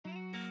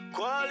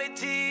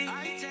Quality,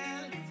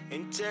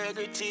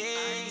 integrity,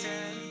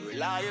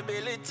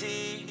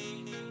 reliability,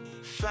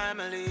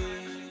 family.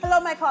 Hello,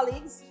 my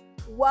colleagues.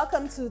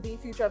 Welcome to the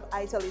Future of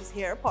ITEL is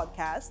Here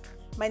podcast.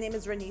 My name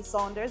is Renee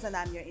Saunders and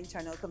I'm your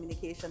internal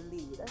communication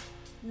lead.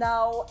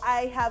 Now,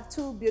 I have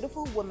two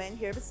beautiful women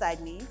here beside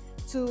me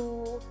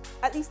to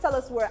at least tell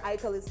us where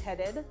ITEL is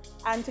headed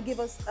and to give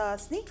us a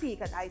sneak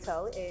peek at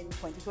ITEL in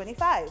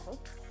 2025.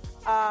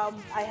 I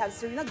have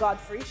Serena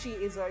Godfrey. She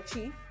is our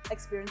Chief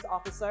Experience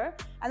Officer.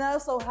 And I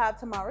also have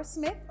Tamara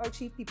Smith, our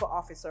Chief People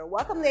Officer.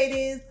 Welcome,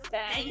 ladies.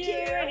 Thank you,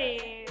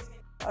 Renee.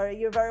 All right,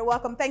 you're very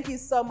welcome. Thank you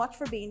so much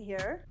for being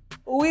here.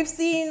 We've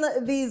seen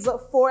these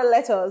four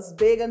letters,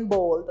 big and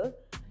bold.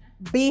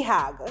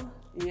 BHAG,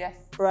 Yes.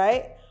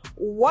 right?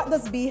 What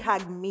does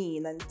BHAG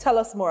mean? And tell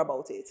us more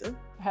about it.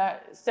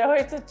 So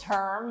it's a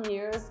term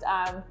used,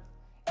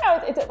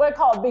 it's what I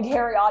call a big,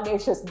 hairy,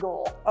 audacious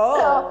goal. Oh,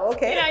 so,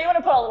 okay. You want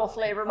to put a little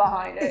flavor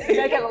behind it,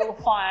 make it a little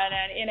fun,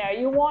 and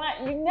you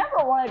never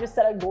want to just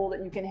set a goal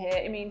that you can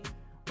hit. I mean,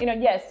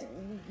 yes,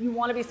 you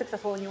want to be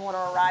successful and you want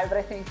to arrive, but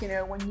I think,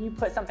 when you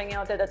put something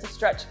out there that's a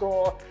stretch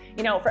goal,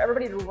 for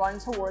everybody to run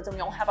towards and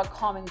we all have a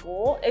common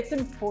goal, it's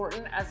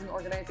important as an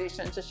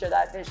organization to share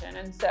that vision.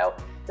 And so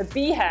the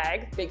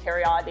BHAG, Big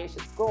Hairy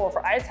Audacious Goal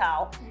for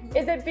ITEL,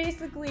 is that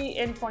basically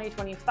in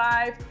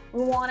 2025,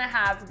 we want to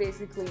have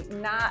basically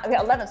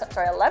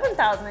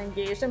 11,000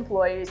 engaged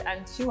employees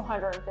and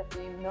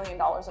 $250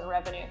 million in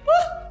revenue.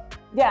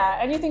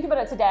 Yeah, and you think about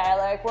it today,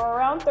 like we're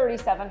around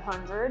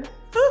 3,700,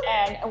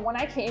 and when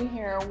I came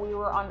here, we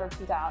were under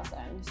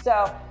 2,000.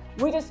 So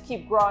we just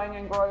keep growing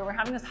and growing. We're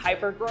having this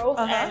hyper growth,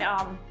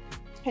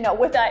 and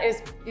with that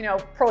is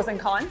pros and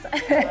cons,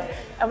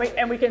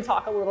 and we can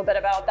talk a little bit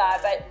about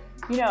that. But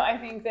I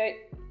think that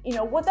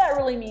what that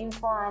really means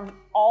for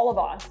all of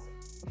us,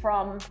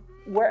 from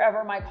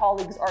wherever my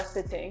colleagues are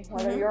sitting,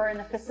 whether you're in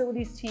the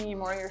facilities team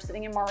or you're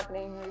sitting in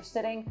marketing or you're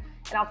sitting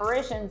in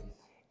operations.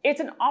 It's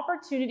an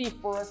opportunity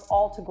for us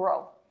all to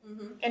grow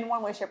in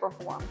one way, shape, or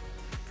form.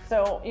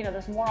 So,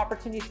 there's more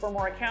opportunities for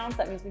more accounts.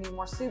 That means we need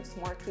more soups,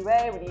 more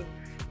QA. We need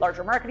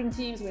larger marketing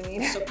teams. We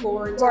need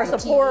more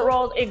support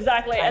roles.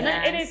 Exactly.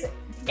 Finance. And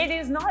then it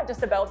is not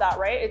just about that,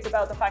 right? It's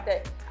about the fact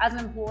that as an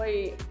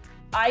employee,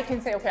 I can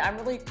say, okay, I'm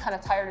really kind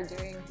of tired of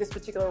doing this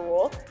particular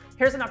role.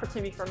 Here's an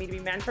opportunity for me to be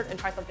mentored and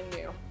try something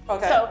new.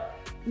 Okay. So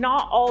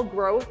not all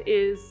growth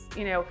is,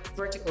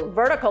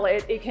 vertical.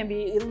 It can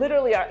be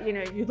literally,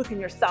 you look in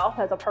yourself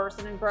as a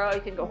person and grow.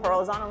 You can go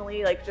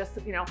horizontally,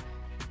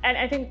 and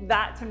I think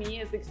that to me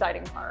is the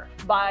exciting part.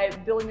 By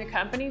building the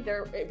company,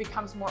 it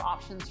becomes more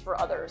options for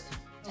others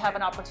to have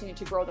an opportunity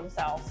to grow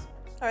themselves.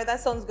 All right,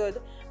 that sounds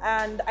good.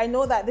 And I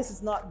know that this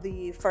is not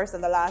the first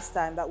and the last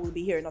time that we'll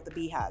be hearing of the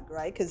BHAG,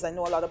 right? Because I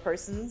know a lot of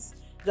persons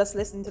just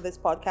listening to this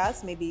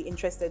podcast may be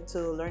interested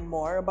to learn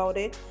more about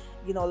it,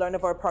 learn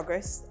of our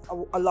progress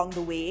along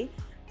the way.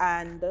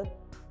 And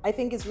I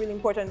think it's really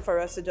important for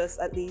us to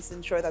just at least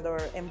ensure that our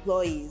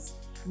employees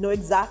know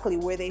exactly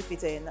where they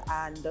fit in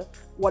and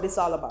what it's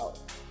all about.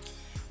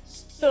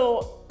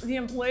 So the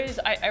employees,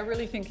 I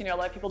really think, a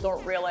lot of people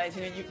don't realize,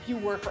 you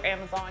work for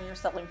Amazon, you're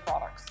selling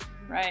products,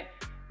 right?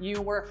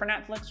 You work for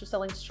Netflix, you're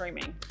selling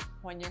streaming.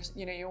 When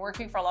you're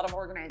working for a lot of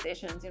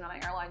organizations, on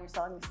an airline, you're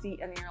selling the seat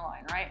in the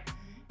airline, right?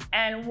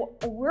 And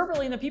we're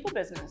really in the people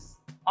business.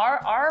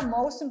 Our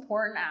most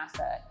important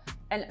asset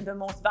and the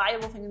most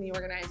valuable thing in the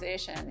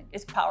organization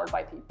is powered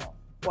by people.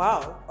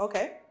 Wow,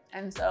 okay.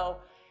 And so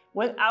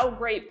without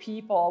great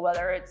people,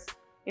 whether it's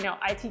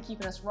IT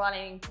keeping us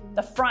running,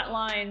 the front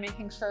line,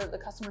 making sure that the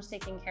customer's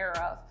taken care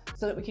of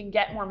so that we can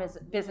get more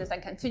business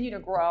and continue to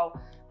grow.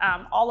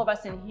 All of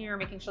us in here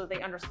making sure that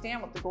they understand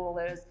what the goal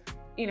is.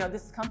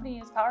 This company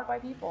is powered by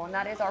people and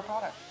that is our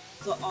product.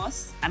 So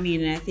us, I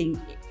think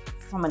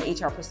from an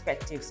HR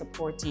perspective,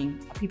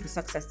 supporting a people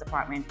success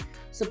department,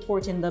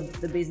 supporting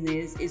the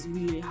business is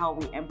really how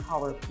we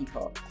empower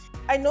people.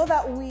 I know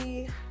that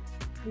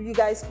you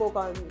guys spoke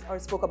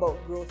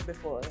about growth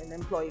before and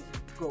employee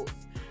growth,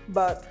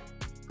 but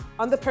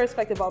on the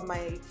perspective of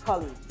my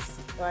colleagues,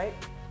 right,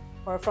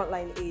 or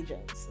frontline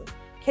agents,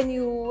 can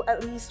you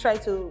at least try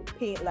to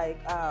paint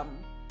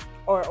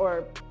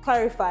or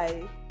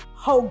clarify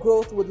how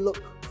growth would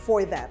look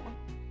for them?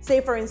 Say,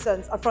 for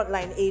instance, a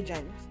frontline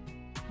agent,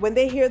 when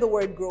they hear the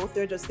word growth,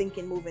 they're just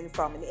thinking moving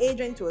from an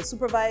agent to a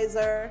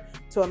supervisor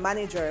to a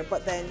manager,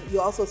 but then you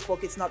also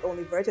spoke it's not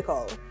only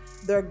vertical,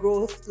 there are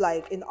growth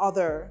in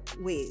other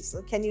ways.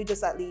 Can you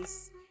just at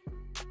least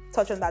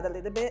touch on that a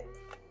little bit?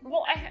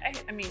 Well,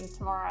 I mean,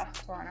 Tamara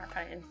and I are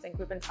kind of in sync.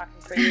 We've been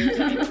talking for years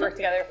and we've worked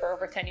together for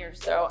over 10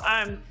 years. So,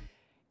 I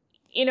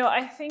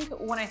think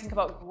when I think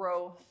about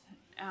growth,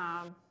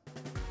 that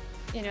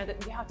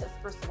you have to,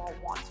 first of all,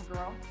 want to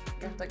grow.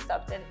 You have to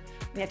accept it.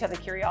 And you have to have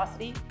the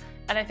curiosity.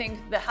 And I think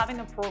that having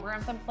the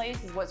programs in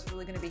place is what's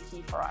really going to be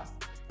key for us.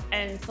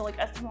 And so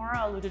as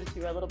Tamara alluded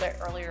to a little bit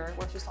earlier,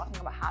 where she was talking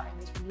about having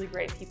these really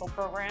great people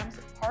programs,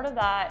 part of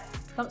that,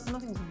 some of the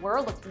things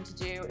we're looking to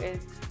do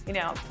is,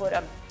 put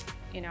a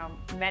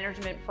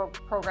management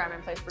program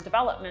in place for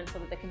development so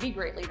that they can be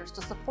great leaders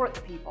to support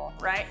the people,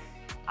 right?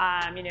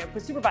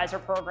 put supervisor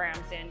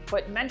programs in,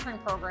 put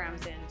mentoring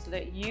programs in, so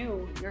that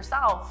you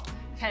yourself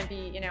can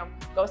be,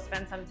 go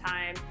spend some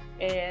time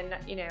in,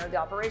 the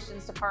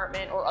operations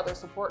department or other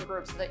support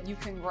groups so that you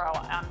can grow.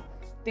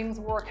 Things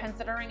we're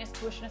considering is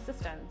tuition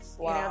assistance.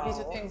 Wow. These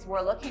are things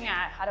we're looking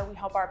at. How do we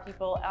help our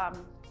people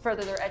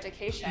further their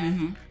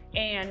education?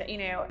 And,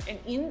 and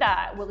in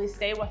that, will they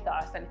stay with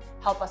us and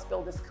help us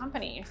build this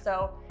company?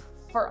 So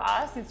for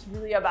us, it's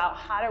really about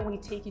how do we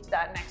take you to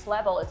that next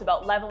level? It's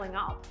about leveling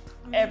up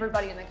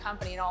everybody in the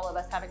company and all of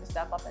us having to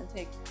step up and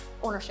take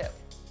ownership.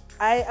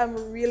 I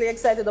am really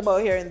excited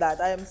about hearing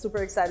that. I am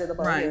super excited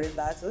about hearing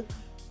that.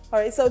 All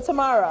right, so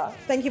Tamara,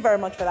 thank you very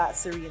much for that,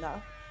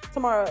 Serena.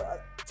 Tamara,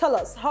 tell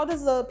us, how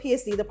does the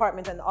PSD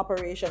department and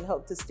operation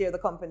help to steer the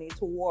company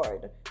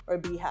toward or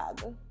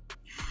BHAG?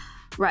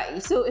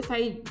 Right. So if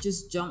I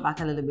just jump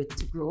back a little bit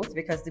to growth,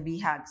 because the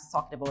BHAG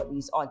talked about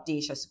these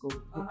audacious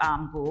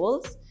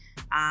goals.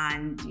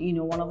 And,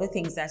 one of the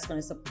things that's going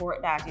to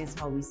support that is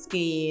how we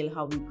scale,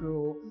 how we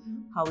grow,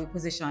 how we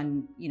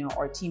position,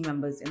 our team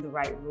members in the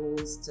right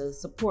roles to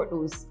support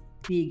those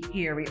big,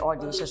 hairy,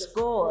 audacious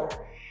goals.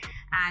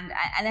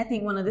 And I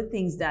think one of the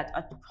things that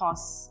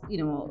across,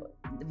 the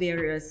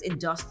various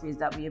industries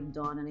that we have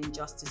done an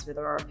injustice with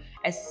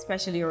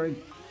especially our,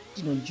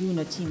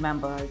 junior team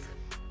members,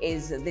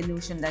 is the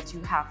notion that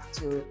you have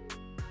to,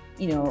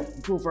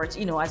 go for it,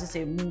 as I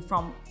say, move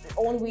from, the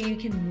only way you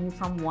can move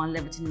from one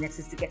level to the next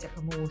is to get a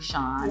promotion.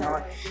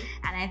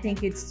 And I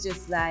think it's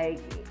just like,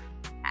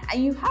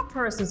 you have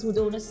persons who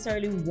don't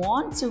necessarily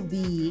want to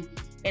be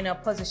in a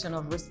position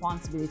of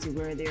responsibility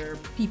where they're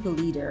people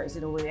leaders,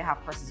 where they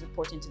have persons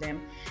reporting to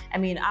them. I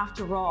mean,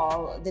 after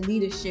all, the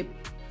leadership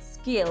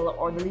skill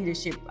or the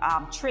leadership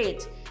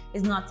trait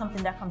is not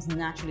something that comes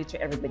naturally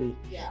to everybody.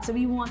 So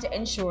we want to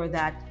ensure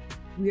that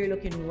we're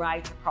looking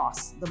right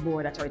across the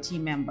board at our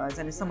team members.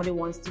 And if somebody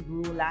wants to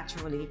grow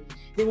laterally,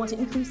 they want to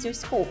increase their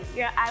scope.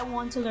 I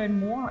want to learn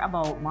more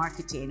about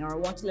marketing, or I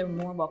want to learn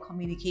more about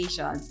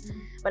communications,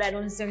 but I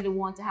don't necessarily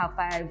want to have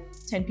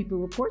 5-10 people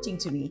reporting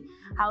to me.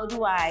 How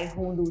do I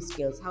hone those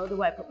skills? How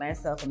do I put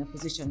myself in a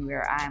position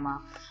where I'm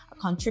a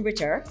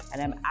contributor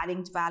and I'm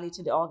adding value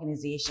to the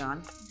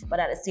organization, but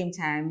at the same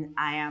time,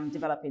 I am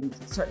developing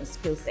a certain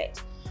skill set?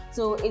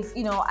 So it's,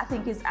 I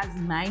think it's as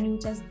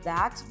minute as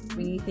that.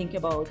 When you think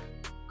about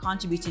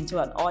contributing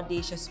to an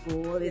audacious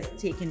goal, is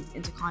taking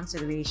into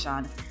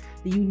consideration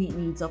the unique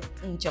needs of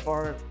each of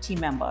our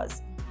team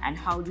members, and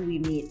how do we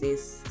make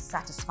this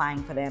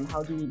satisfying for them?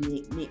 How do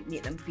we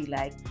make them feel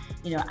like,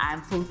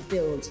 I'm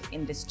fulfilled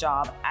in this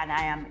job and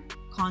I am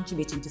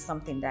contributing to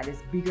something that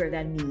is bigger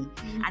than me,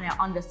 and I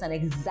understand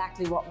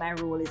exactly what my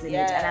role is in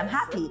it, and I'm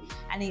happy.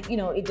 And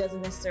it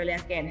doesn't necessarily,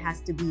 again,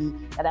 has to be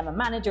that I'm a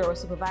manager or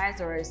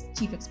supervisor or a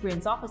chief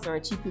experience officer or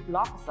chief people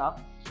officer,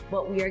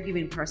 but we are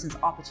giving persons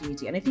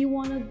opportunity. And if you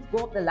want to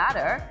go up the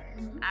ladder,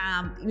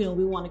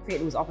 we want to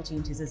create those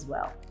opportunities as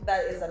well.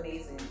 That is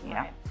amazing.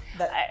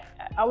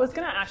 I was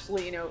going to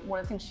actually, one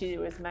of the things she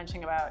was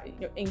mentioning about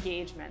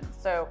engagement.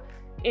 So,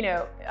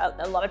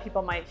 a lot of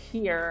people might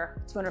hear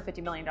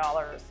 $250 million,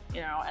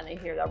 and they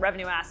hear the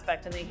revenue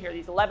aspect and they hear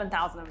these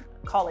 11,000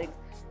 colleagues,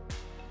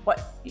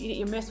 but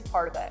you miss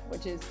part of it,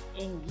 which is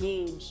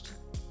engaged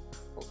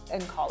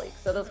in colleagues.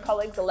 So those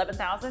colleagues,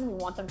 11,000, we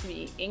want them to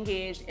be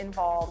engaged,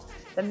 involved.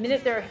 The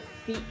minute their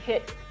feet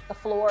hit the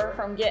floor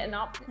from getting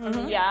up from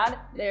the yard,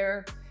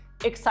 they're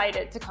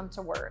excited to come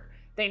to work.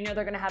 They know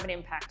they're going to have an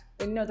impact.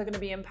 They know they're going to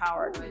be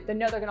empowered. They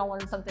know they're going to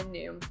learn something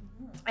new.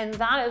 And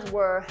that is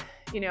where,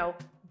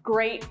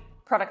 great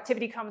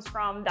productivity comes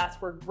from. That's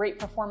where great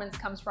performance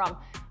comes from.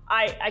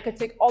 I could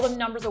take all the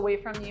numbers away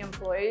from the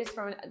employees,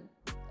 from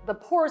the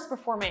poorest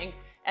performing,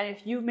 and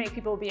if you make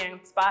people be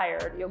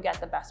inspired, you'll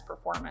get the best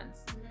performance.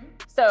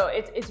 So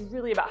it's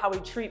really about how we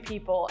treat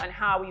people and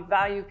how we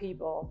value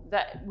people,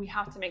 that we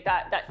have to make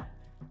that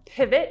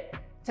pivot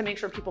to make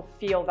sure people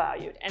feel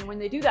valued. And when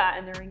they do that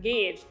and they're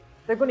engaged,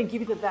 they're going to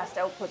give you the best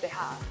output they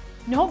have.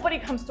 Nobody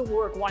comes to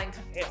work wanting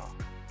to fail.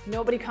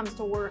 Nobody comes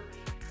to work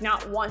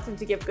not wanting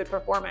to give good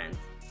performance.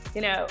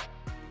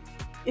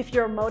 If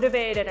you're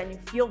motivated and you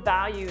feel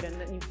valued and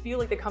then you feel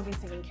like the company's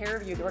taking care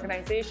of you, the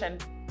organization,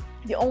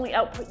 the only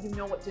output you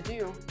know what to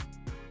do,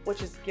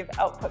 which is give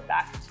output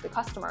back to the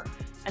customer.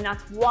 And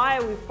that's why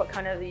we've put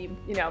kind of the,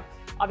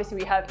 obviously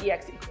we have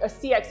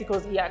CX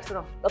equals EX, or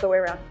no, other way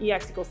around,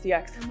 EX equals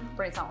CX.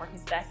 Brain's not working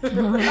today.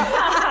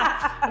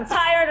 I'm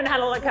tired and had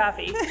a lot of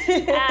coffee.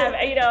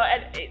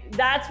 And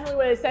that's really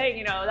what it's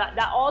saying,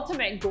 that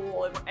ultimate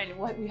goal and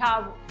what we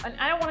have. And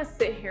I don't want to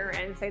sit here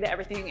and say that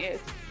everything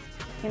is,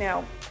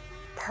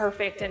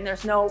 perfect and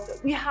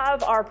we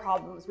have our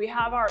problems, we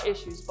have our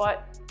issues,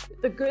 but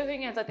the good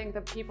thing is I think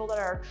the people that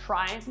are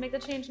trying to make the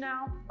change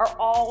now are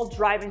all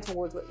driving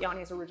towards what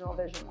Yanni's original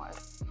vision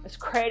was. It's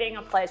creating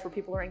a place where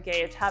people are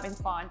engaged, having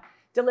fun,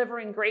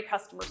 delivering great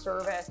customer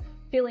service,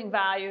 feeling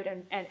valued,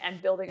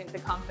 and building the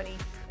company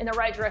in the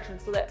right direction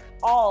so that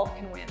all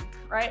can win,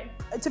 right?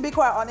 To be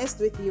quite honest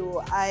with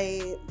you,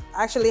 I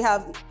actually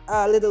have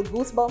a little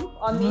goosebump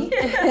on me.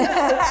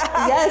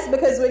 Yes,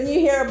 because when you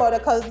hear about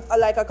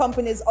a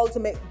company's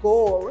ultimate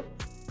goal,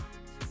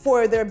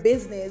 for their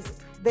business,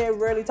 they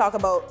rarely talk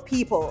about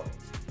people.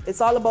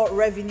 It's all about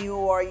revenue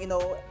or,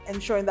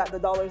 ensuring that the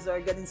dollars are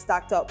getting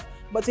stacked up.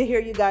 But to hear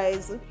you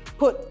guys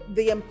put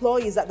the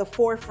employees at the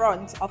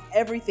forefront of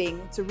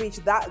everything to reach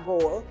that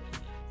goal,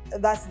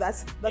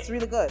 that's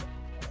really good.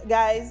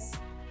 Guys,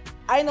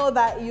 I know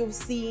that you've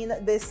seen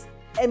this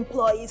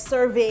employee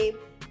survey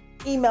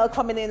email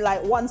coming in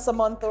like once a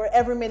month or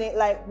every minute,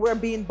 like we're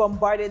being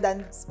bombarded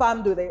and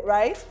spammed with it,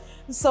 right?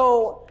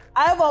 So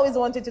I've always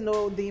wanted to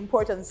know the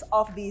importance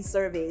of these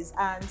surveys.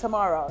 And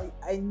Tamara,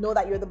 I know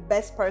that you're the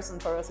best person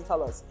for us to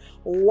tell us.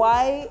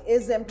 Why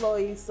is the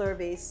employee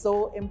survey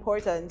so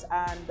important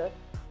and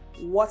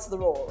what's the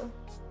role?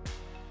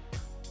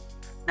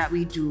 That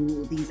we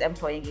do these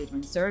employee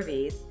engagement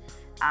surveys.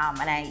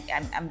 And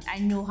I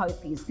know how it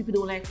feels. People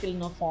don't like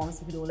filling out forms.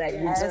 People don't like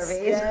doing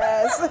surveys.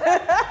 Yes.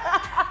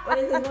 But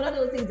it's one of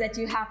those things that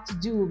you have to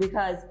do,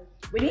 because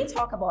when you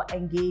talk about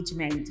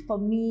engagement, for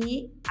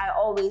me, I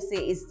always say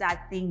it's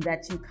that thing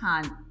that you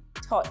can't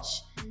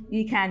touch,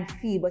 you can't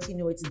feel, but you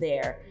know it's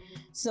there.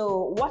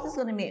 So what is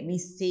going to make me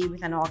stay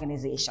with an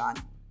organization,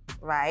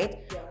 right?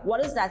 Yeah.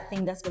 What is that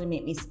thing that's going to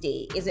make me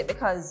stay? Is it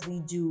because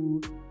we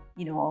do,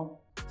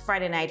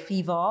 Friday Night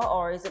Fever,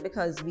 or is it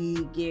because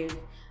we give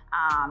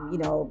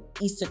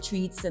Easter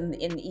treats in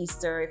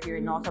Easter if you're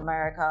in North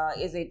America?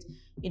 Is it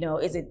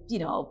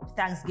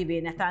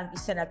Thanksgiving? You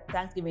send a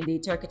Thanksgiving Day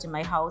turkey to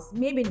my house?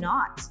 Maybe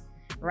not,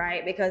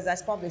 right? Because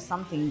that's probably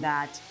something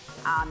that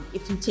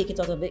if you take it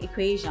out of the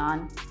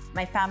equation,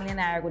 my family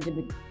and I are going to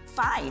be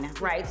fine,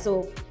 right?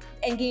 So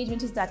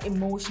engagement is that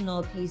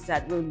emotional piece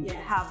that will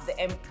have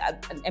an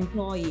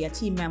employee, a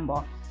team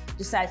member,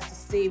 decides to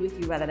stay with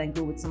you rather than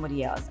go with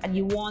somebody else. And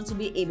you want to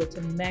be able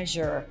to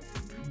measure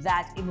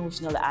that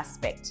emotional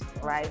aspect,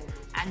 right?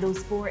 And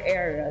those 4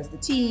 areas: the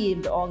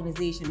team, the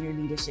organization, your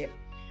leadership,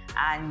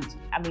 and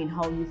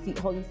how you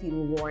feel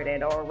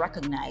rewarded or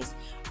recognized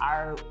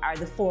are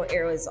the 4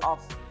 areas of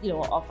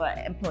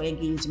employee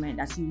engagement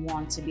that you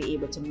want to be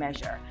able to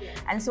measure. Yeah.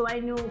 And so I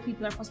know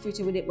people are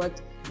frustrated with it,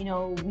 but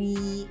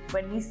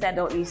when we send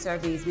out these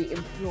surveys, we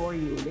implore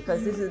you,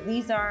 because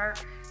these are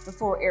the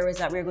 4 areas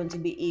that we're going to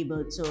be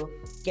able to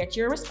get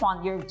your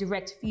response, your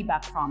direct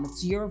feedback from.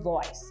 It's your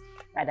voice.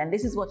 Right, and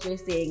this is what you're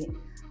saying.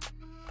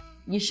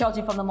 You're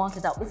shouting from the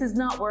mountain top, this is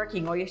not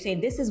working, or you're saying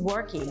this is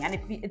working. And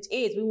if it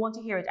is, we want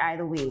to hear it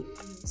either way,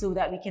 so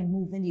that we can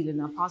move the needle in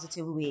a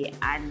positive way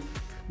and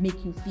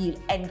make you feel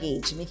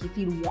engaged, make you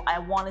feel, I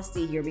want to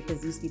stay here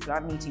because these people are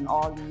meeting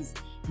all these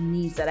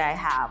needs that I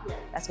have. Yeah.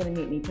 That's going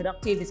to make me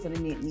productive. It's going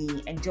to make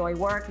me enjoy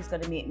work. It's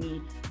going to make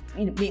me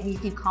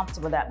feel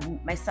comfortable that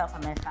myself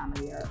and my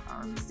family are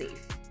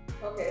safe.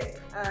 Okay,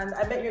 and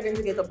I bet you're going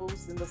to get a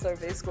boost in the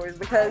survey scores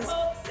because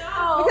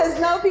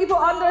now people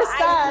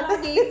understand.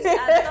 I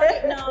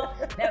it now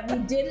that we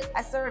did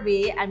a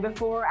survey, and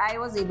before I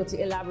was able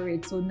to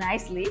elaborate so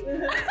nicely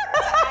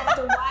as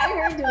to why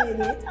we're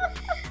doing it,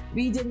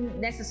 we didn't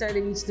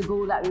necessarily reach the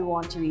goal that we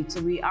want to reach.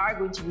 So we are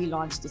going to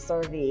relaunch the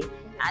survey,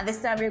 and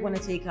this time we're going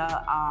to take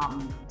a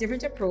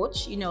different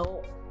approach.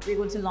 We're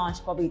going to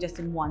launch probably just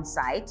in one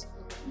site,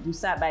 do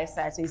side by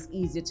side, so it's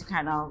easier to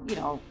kind of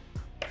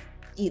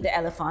eat the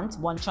elephant,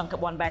 one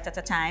bite at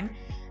a time.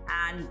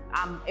 And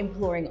I'm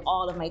imploring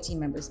all of my team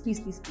members, please,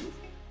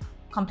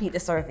 complete the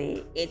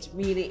survey. It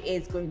really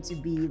is going to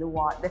be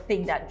the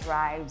thing that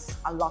drives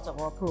a lot of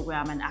our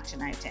program and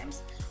action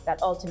items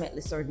that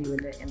ultimately serve you in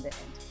the end.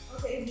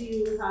 Okay, do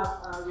you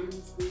have a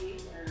release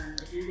date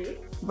and a due date?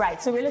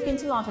 Right, so we're looking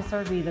to launch a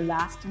survey the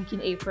last week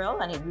in April,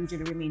 and it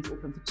usually remains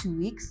open for 2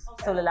 weeks.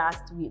 Okay. So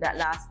that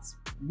last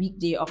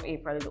weekday of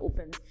April, it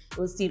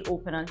will still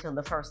open until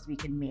the first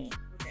week in May.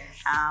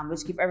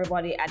 Which give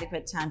everybody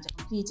adequate time to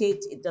complete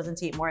it. It doesn't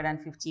take more than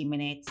 15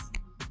 minutes.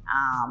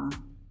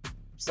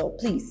 So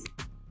please.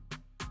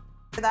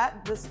 For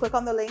that, just click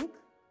on the link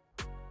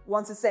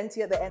once it's sent to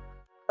you at the end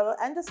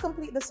and just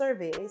complete the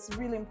survey. It's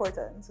really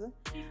important.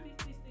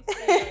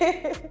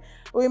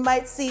 We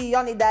might see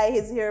Yanni dye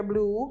his hair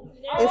blue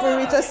if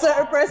we reach a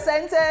certain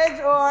percentage,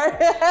 or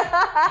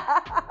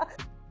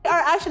we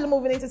are actually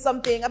moving into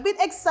something a bit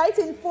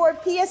exciting for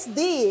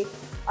PSD.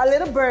 A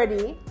little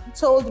birdie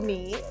told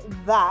me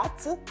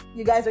that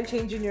you guys are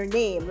changing your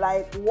name.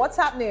 Like, what's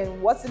happening?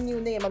 What's the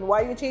new name and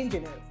why are you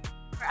changing it?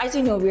 As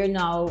you know, we're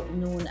now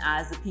known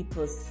as the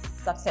People's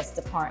Success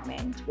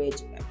Department,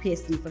 which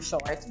PSD for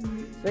short,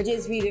 which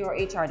is really our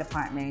HR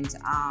department.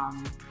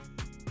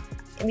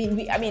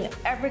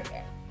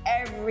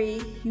 Every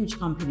huge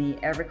company,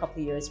 every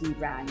couple of years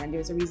rebrand, and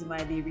there's a reason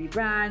why they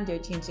rebrand. They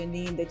change their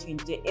name, they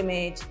change their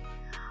image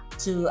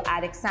to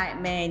add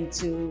excitement,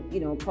 to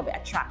probably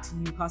attract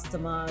new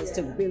customers,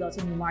 to build out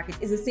a new market.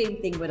 It's the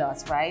same thing with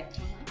us, right?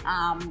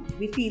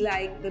 We feel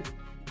like the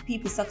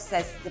People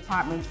Success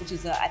Department, which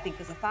is I think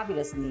is a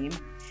fabulous name,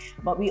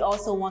 but we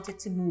also wanted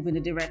to move in a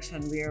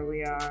direction where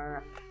we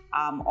are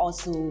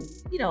also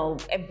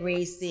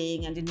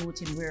embracing and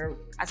denoting where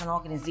as an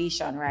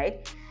organization,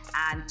 right?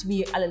 And to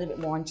be a little bit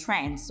more on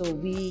trend. So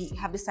we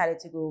have decided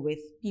to go with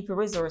People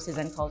Resources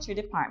and Culture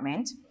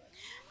Department,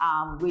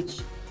 which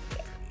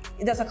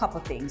does a couple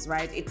things,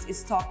 right?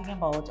 It's talking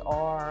about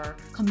our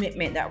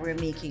commitment that we're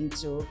making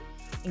to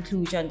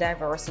inclusion,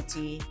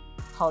 diversity,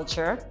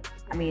 culture.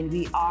 I mean,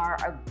 we are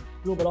a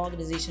global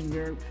organization.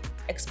 We're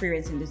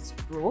experiencing this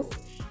growth.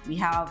 We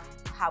have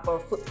our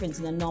footprints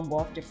in a number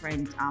of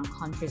different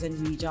countries and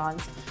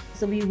regions.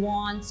 So we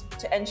want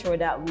to ensure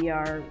that we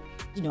are,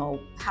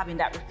 having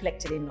that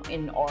reflected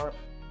in our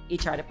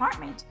HR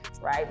department,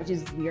 right? Which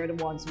is, we are the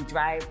ones who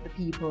drive the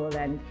people,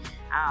 and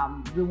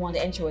we want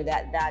to ensure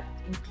that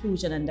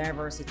inclusion and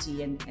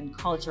diversity and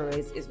culture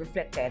is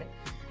reflected.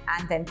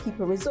 And then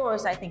people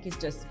resource, I think, is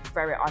just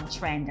very on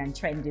trend and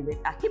trendy with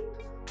a hip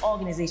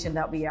organization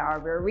that we are.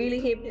 We're really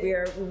hip.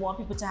 We want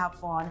people to have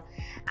fun.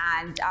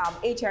 And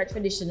HR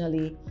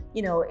traditionally,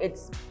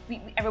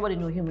 everybody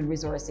knows human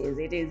resources.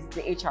 It is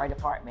the HR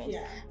department.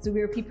 Yeah. So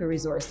we're people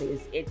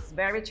resources. It's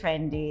very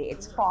trendy.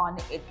 It's fun.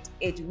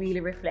 It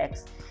really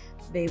reflects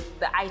the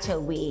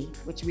ITEL way,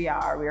 which we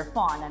are. We're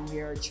fun and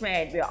we're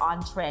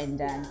on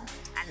trend, and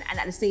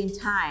at the same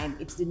time,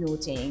 it's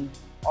denoting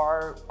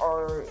our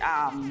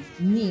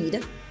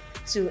need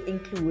to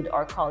include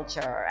our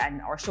culture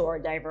and or show our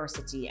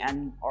diversity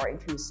and our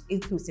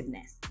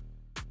inclusiveness.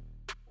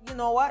 You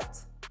know what?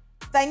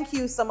 Thank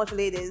you so much,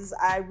 ladies.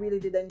 I really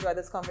did enjoy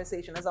this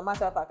conversation. As a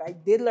matter of fact, I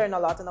did learn a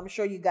lot, and I'm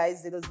sure you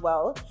guys did as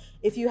well.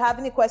 If you have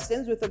any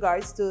questions with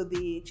regards to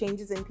the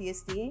changes in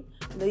PST,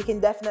 you can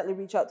definitely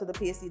reach out to the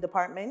PST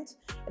department.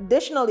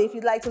 Additionally, if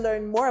you'd like to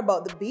learn more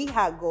about the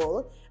BHAG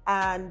goal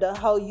and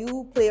how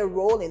you play a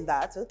role in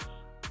that,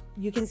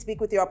 you can speak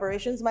with your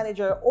operations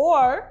manager,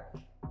 or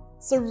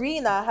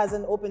Serena has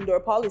an open door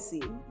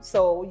policy,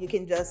 so you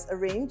can just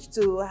arrange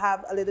to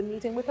have a little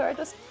meeting with her.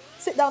 Just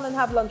sit down and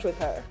have lunch with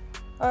her.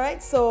 All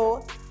right,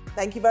 so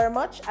thank you very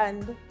much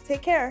and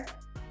take care.